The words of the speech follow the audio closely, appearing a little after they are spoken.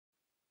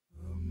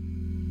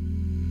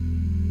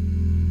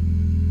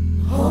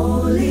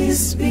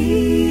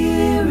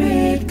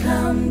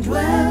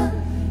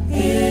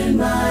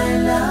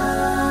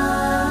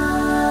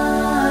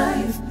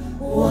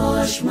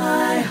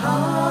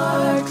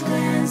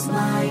ease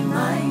my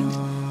mind,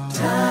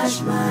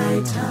 touch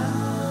my tongue.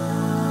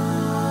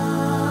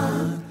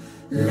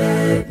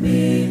 Let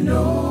me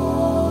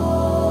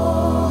know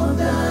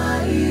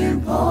the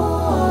importance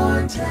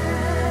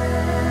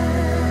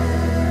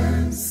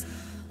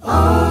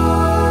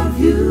of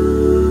you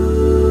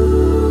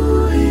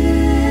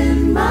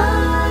in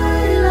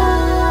my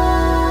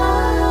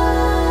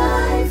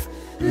life.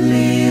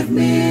 Leave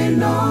me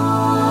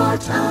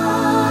not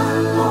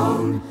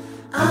alone.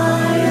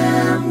 I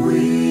am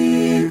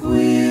weak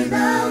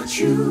without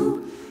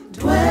you.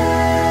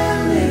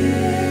 Dwell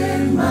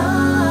in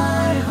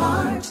my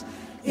heart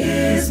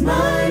is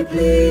my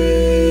plea.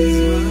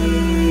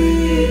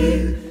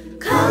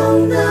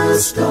 Calm the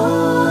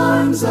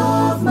storms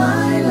of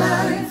my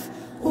life,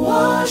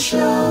 wash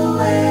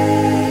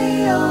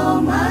away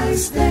all my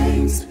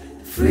stains,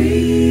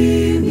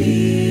 free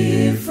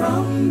me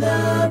from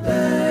the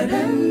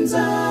burdens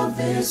of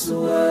this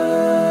world.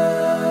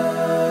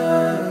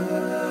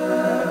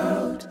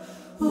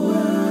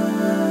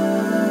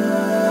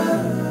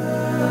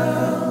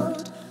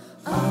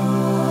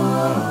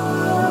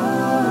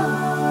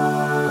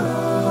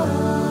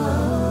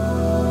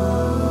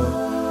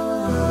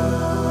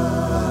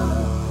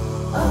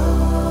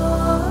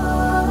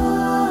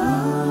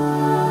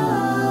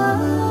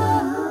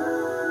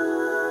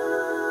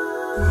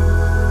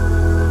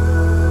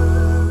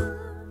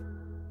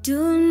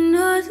 Do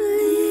not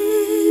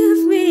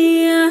leave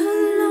me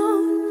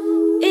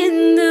alone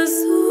in this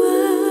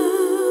world.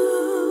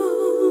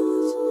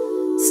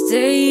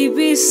 Stay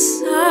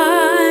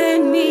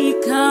beside me,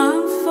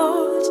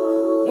 comfort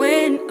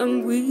when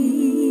I'm weak,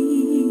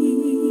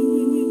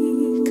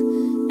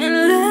 and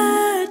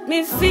let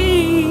me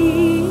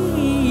feel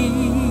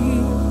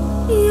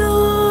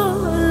your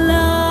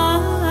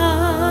love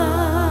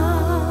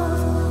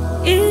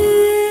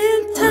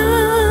in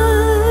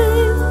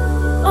time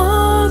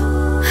of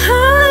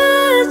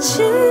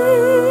hardship.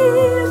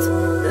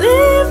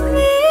 Leave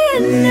me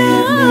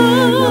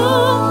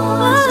not.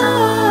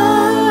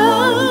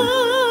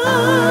 I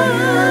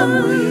am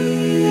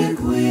weak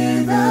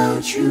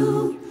without you.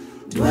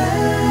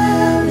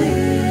 Dwell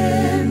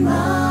in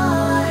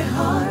my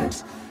heart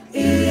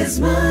is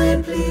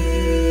my plea.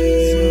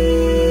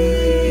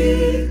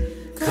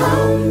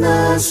 Calm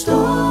the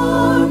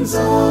storms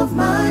of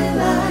my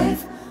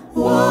life,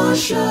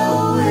 wash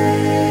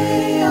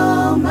away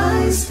all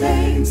my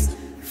stains,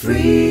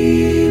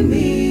 free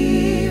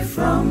me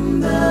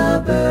from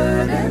the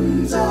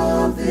burdens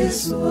of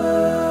this world.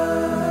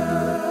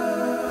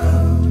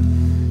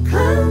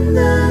 Calm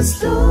the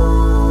storms